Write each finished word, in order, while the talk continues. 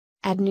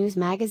Ad News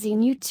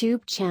Magazine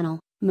YouTube channel,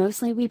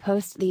 mostly we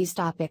post these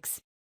topics.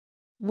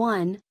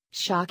 1.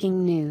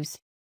 Shocking news.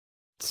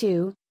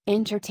 2.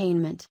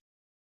 Entertainment.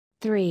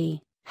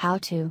 3. How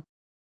to.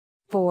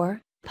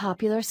 4.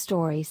 Popular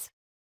stories.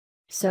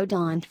 So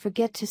don't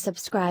forget to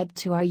subscribe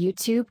to our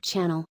YouTube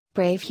channel.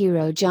 Brave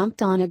hero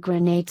jumped on a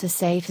grenade to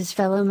save his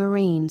fellow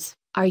Marines.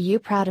 Are you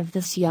proud of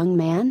this young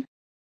man?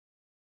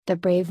 The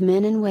brave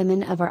men and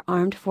women of our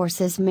armed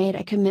forces made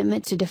a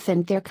commitment to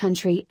defend their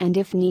country and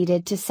if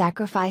needed to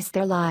sacrifice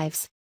their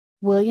lives.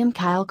 William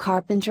Kyle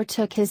Carpenter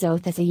took his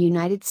oath as a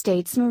United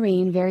States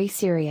Marine very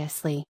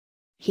seriously.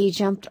 He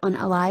jumped on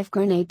a live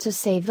grenade to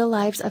save the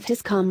lives of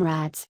his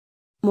comrades.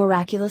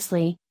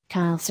 Miraculously,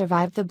 Kyle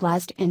survived the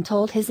blast and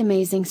told his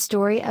amazing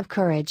story of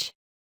courage.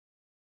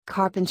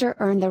 Carpenter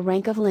earned the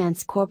rank of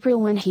Lance Corporal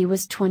when he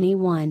was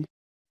 21.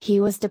 He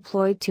was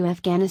deployed to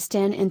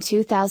Afghanistan in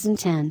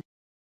 2010.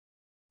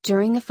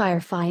 During a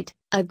firefight,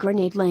 a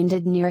grenade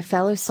landed near a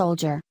fellow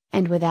soldier,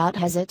 and without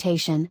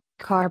hesitation,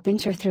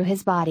 Carpenter threw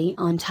his body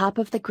on top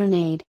of the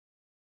grenade.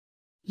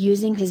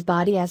 Using his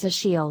body as a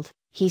shield,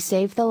 he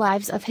saved the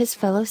lives of his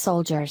fellow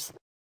soldiers.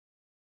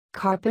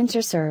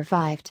 Carpenter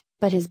survived,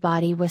 but his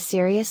body was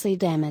seriously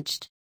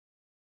damaged.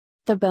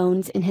 The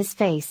bones in his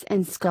face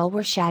and skull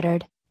were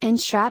shattered, and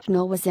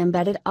shrapnel was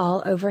embedded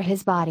all over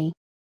his body.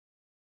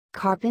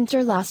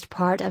 Carpenter lost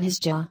part of his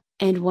jaw,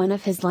 and one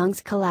of his lungs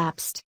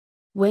collapsed.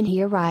 When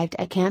he arrived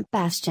at Camp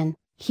Bastion,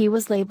 he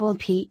was labeled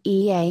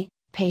PEA,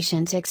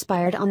 patient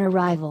expired on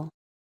arrival.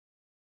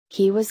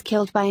 He was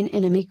killed by an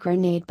enemy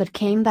grenade but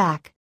came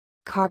back.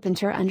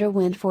 Carpenter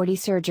underwent 40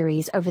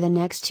 surgeries over the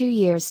next 2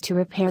 years to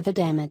repair the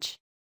damage.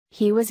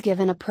 He was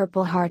given a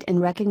Purple Heart in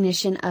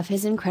recognition of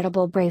his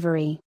incredible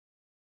bravery.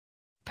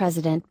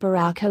 President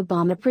Barack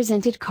Obama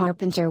presented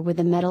Carpenter with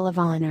the Medal of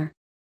Honor.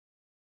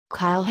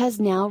 Kyle has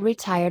now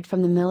retired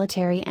from the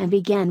military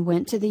and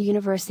went to the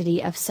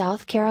University of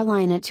South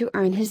Carolina to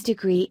earn his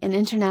degree in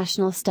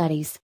international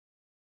studies.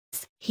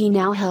 He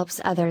now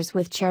helps others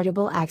with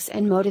charitable acts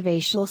and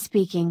motivational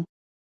speaking.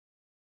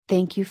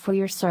 Thank you for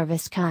your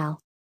service, Kyle.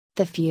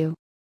 The few.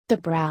 The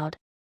proud.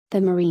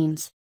 The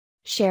Marines.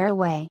 Share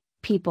away,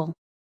 people.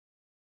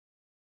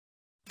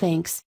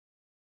 Thanks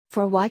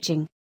for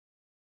watching.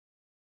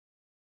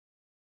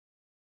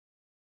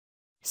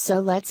 So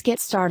let's get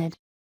started.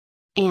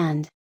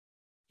 And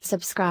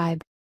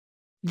subscribe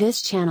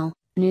this channel,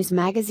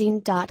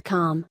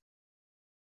 newsmagazine.com.